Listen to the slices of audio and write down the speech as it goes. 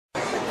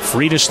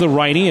Freitas the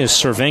righty as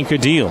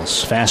Cervenka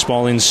deals.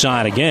 Fastball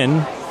inside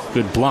again.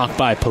 Good block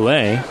by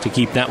Pelé to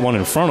keep that one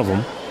in front of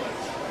him.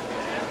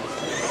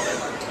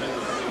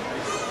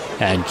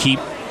 And keep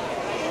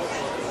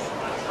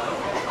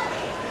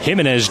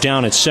Jimenez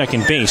down at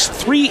second base.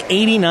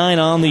 389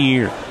 on the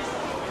year.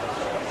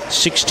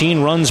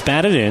 16 runs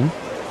batted in.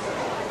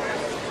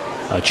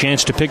 A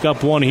chance to pick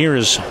up one here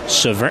as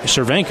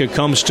Cervenka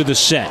comes to the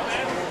set.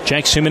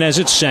 Checks Jimenez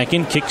at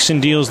second, kicks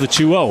and deals the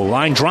 2-0.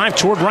 Line drive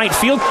toward right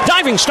field.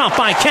 Diving stop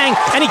by Kang,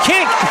 and he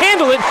can't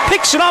handle it.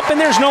 Picks it up,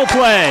 and there's no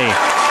play.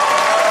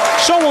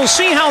 So we'll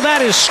see how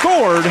that is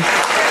scored,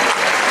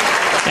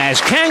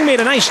 as Kang made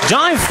a nice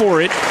dive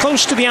for it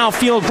close to the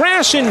outfield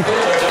grass. And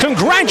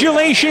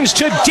congratulations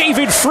to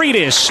David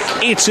Freitas.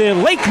 It's a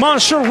Lake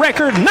Monster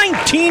record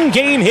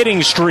 19-game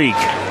hitting streak.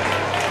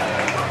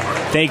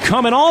 They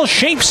come in all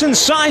shapes and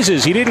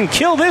sizes. He didn't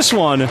kill this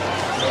one,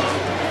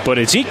 but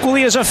it's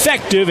equally as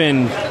effective,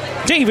 and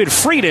David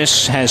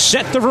Freitas has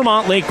set the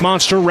Vermont Lake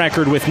Monster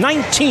record with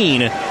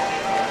 19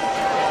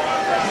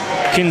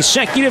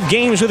 consecutive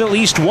games with at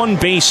least one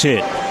base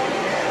hit.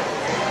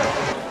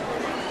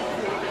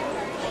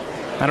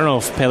 I don't know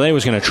if Pelé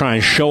was going to try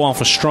and show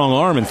off a strong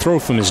arm and throw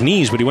from his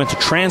knees, but he went to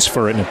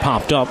transfer it and it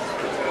popped up,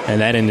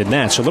 and that ended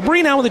that. So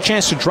Labrie now with a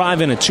chance to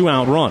drive in a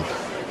 2-out run.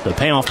 The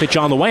payoff pitch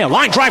on the way. A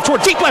line drive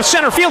toward deep left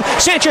center field.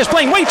 Sanchez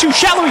playing way too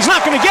shallow. He's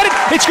not going to get it.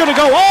 It's going to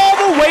go all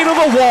the way to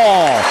the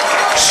wall.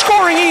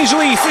 Scoring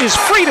easily is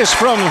Freitas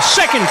from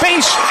second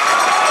base.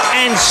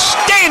 And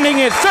standing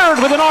at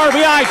third with an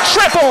RBI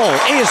triple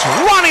is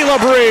Ronnie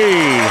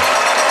Labrie.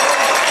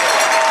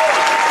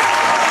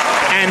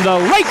 And the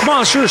Lake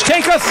Monsters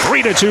take a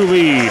 3-2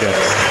 lead.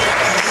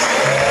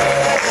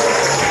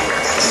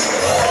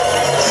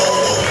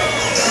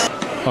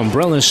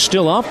 Umbrella's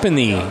still up in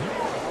the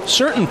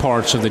certain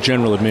parts of the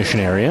general admission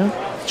area.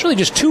 It's really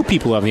just two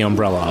people have the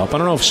umbrella up. I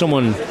don't know if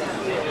someone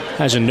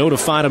hasn't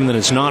notified them that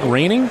it's not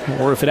raining,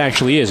 or if it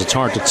actually is. It's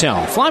hard to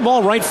tell. Fly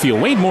ball right field.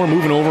 Wade Moore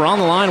moving over on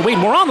the line. Wade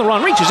Moore on the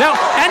run, reaches out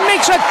and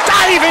makes a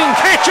diving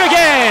catch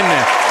again.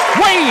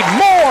 Wade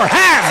Moore,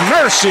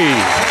 have mercy.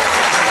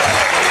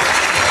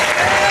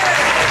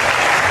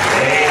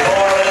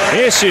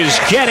 This is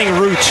getting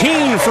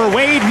routine for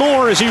Wade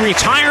Moore as he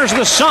retires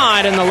the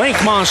side, and the Lake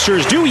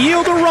Monsters do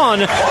yield a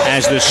run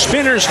as the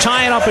Spinners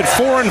tie it up at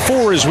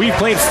 4-4 as we've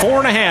played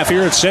 4.5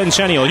 here at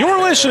Centennial.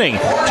 You're listening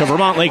to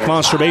Vermont Lake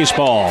Monster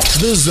Baseball.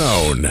 The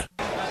Zone.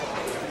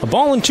 A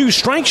ball and 2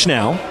 strikes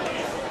now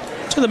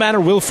to the batter,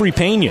 Wilfri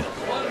Pena.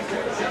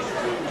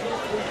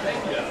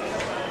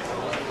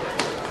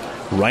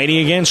 Righty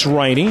against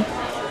righty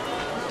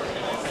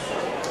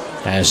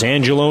as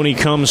Angeloni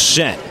comes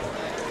set.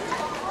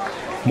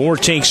 Moore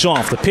takes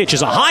off. The pitch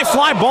is a high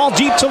fly ball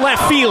deep to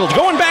left field.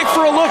 Going back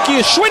for a look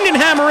is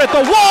Schwindenhammer at the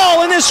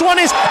wall, and this one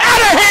is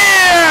out of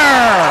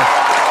here!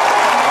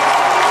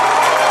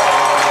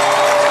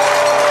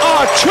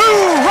 A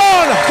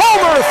 2-run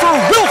homer for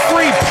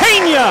Wilfri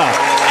Pena,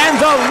 and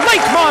the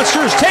Lake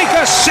Monsters take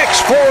a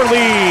 6-4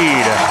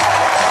 lead.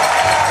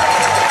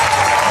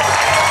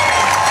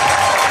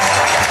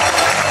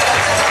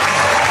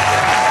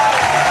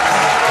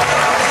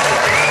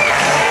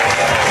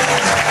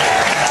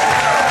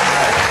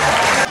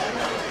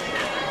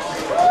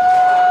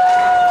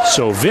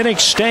 So Vidic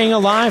staying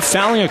alive,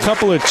 fouling a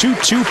couple of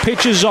 2-2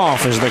 pitches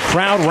off as the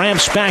crowd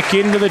ramps back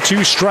into the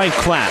 2-strike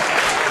clap.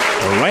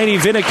 The righty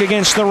Vidic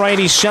against the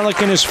righty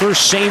Selleck in his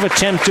first save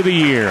attempt of the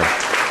year.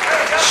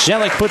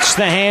 Selleck puts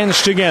the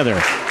hands together.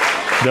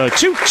 The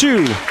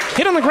 2-2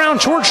 hit on the ground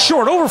towards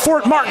short, over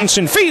Fort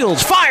Martinson.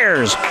 Fields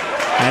fires,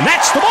 and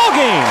that's the ball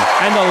game.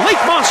 And the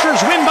Lake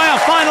Monsters win by a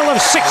final of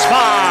 6-5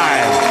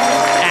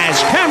 as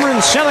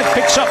Cameron Selleck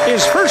picks up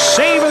his first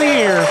save of the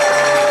year.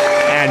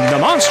 And the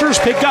Monsters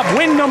pick up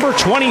win number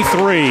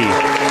 23.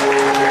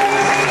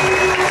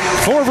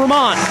 For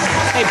Vermont,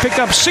 they pick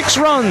up 6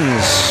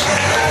 runs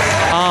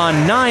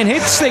on 9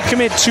 hits. They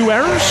commit 2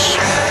 errors.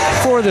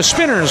 For the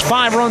Spinners,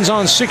 5 runs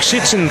on 6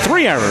 hits and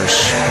 3 errors.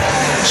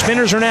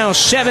 Spinners are now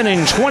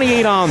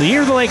 7-28 on the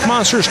year. The Lake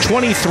Monsters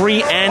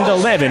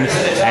 23-11,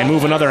 and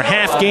move another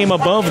half game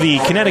above the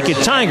Connecticut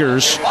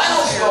Tigers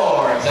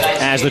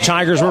as the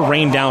Tigers were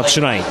rained out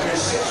tonight.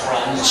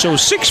 So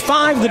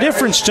 6-5 the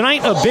difference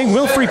tonight. A big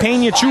Wilfri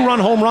Pena 2-run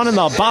home run in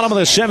the bottom of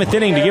the 7th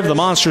inning to give the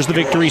Monsters the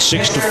victory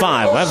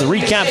 6-5. We'll have the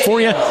recap for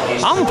you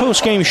on the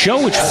postgame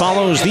show, which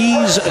follows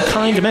these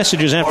kind of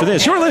messages after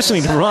this. You're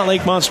listening to Vermont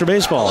Lake Monster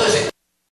Baseball.